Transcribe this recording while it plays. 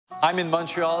I'm in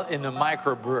Montreal in a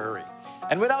microbrewery.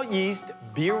 And without yeast,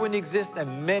 beer wouldn't exist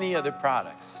and many other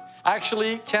products.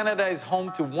 Actually, Canada is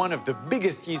home to one of the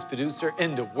biggest yeast producers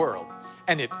in the world.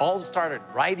 And it all started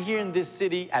right here in this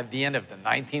city at the end of the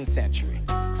 19th century.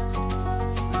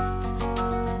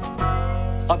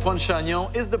 Antoine Chagnon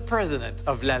is the president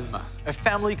of Lallemand, a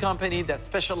family company that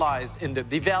specialized in the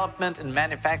development and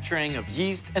manufacturing of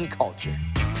yeast and culture.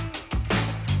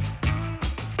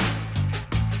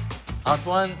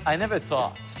 Antoine, I never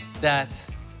thought that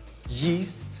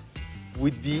yeast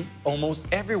would be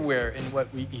almost everywhere in what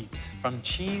we eat, from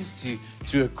cheese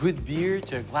to a good beer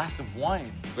to a glass of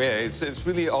wine. Yeah, it's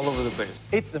really all over the place.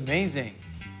 It's amazing.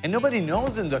 And nobody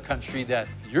knows in the country that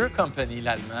your company,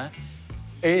 Lallemand,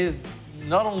 is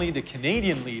not only the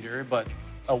Canadian leader, but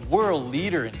a world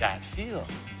leader in that field.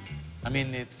 I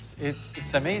mean, it's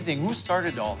amazing. Who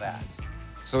started all that?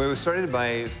 So it was started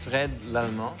by Fred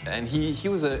Lallemand, and he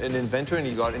was an inventor, and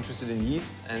he got interested in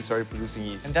yeast and started producing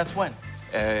yeast. And that's when?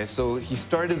 So he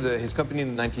started his company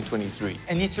in 1923.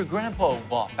 And it's your grandpa who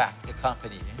bought back the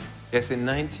company, eh? Yes, in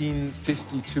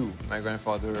 1952, my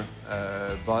grandfather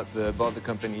bought the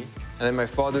company, and then my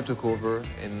father took over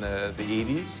in the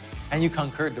 80s. And you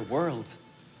conquered the world.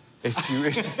 If you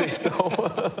wish to say so.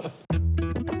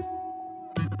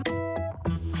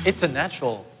 It's a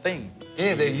natural thing.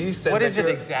 Yeah, they're yeast. What is it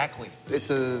exactly? It's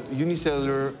a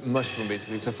unicellular mushroom,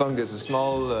 basically. It's a fungus, a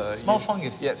small... small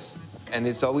fungus? Yes. And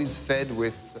it's always fed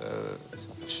with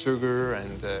sugar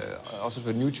and all sorts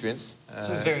of nutrients.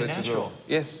 So it's very natural?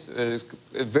 Yes, it's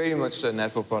very much a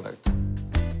natural product.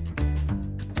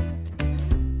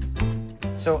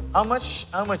 So how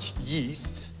much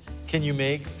yeast can you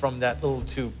make from that little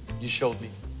tube you showed me?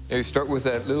 Yeah, you start with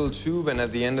that little tube, and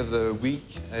at the end of the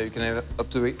week, you can have up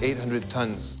to 800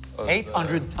 tons.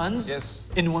 800 tons? Yes.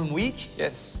 In 1 week?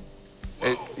 Yes.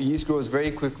 Yeast grows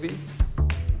very quickly.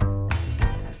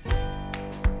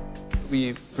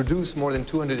 We produce more than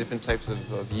 200 different types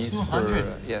of yeast. 200?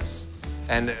 Yes.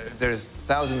 And there's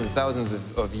thousands and thousands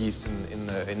of yeast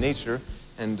in nature.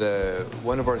 And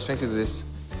one of our strengths is this,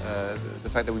 the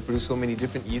fact that we produce so many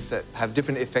different yeasts that have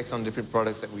different effects on different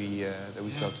products that we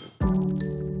sell to.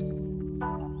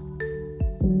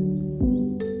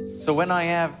 So when I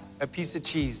have a piece of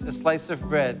cheese, a slice of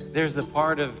bread, there's a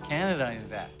part of Canada in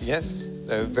that. Yes,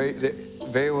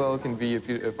 very well can be a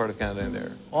part of Canada in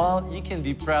there. Well, you can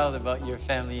be proud about your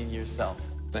family and yourself.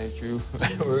 Thank you.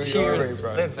 Cheers.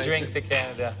 Let's drink to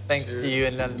Canada. Thanks to you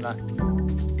and Lallemand.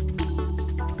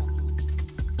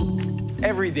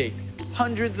 Every day,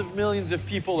 hundreds of millions of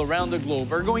people around the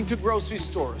globe are going to grocery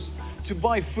stores to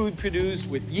buy food produced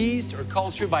with yeast or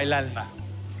culture by Lallemand.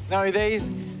 Nowadays,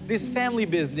 this family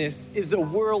business is a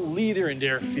world leader in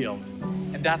their field,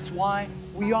 and that's why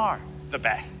we are the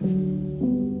best.